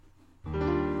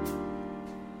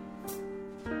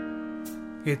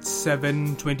It's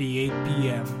 7:28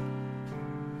 p.m.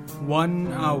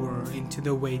 1 hour into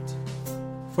the wait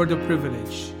for the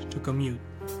privilege to commute.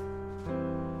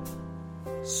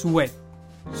 Sweat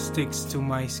sticks to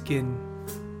my skin.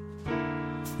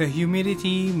 The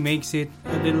humidity makes it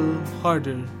a little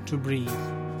harder to breathe.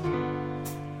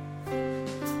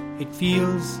 It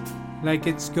feels like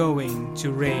it's going to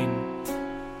rain.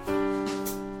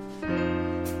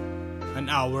 An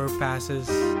hour passes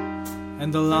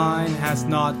and the line has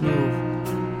not moved.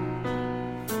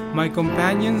 My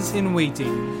companions in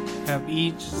waiting have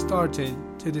each started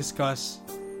to discuss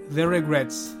their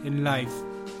regrets in life.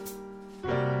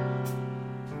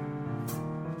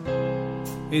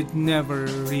 It never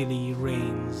really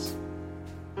rains.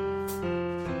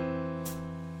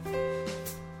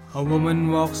 A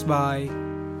woman walks by,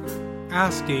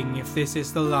 asking if this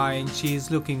is the line she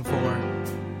is looking for.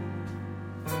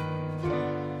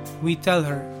 We tell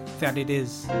her that it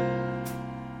is.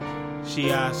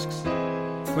 She asks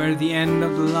where the end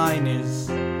of the line is.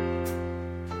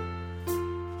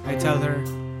 I tell her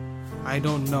I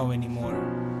don't know anymore.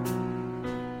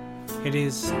 It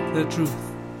is the truth.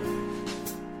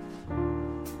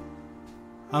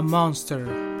 A monster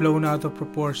blown out of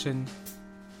proportion,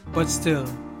 but still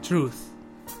truth.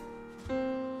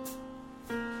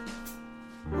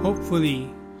 Hopefully,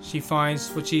 she finds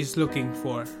what she's looking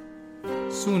for,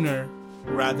 sooner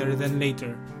rather than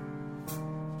later.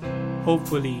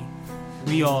 Hopefully,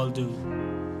 we all do.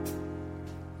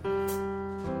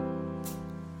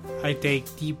 I take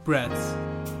deep breaths.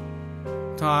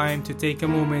 Time to take a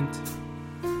moment,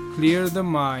 clear the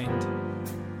mind,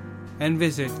 and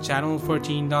visit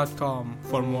channel14.com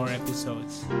for more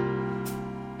episodes.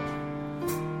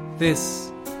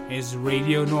 This is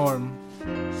Radio Norm,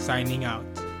 signing out.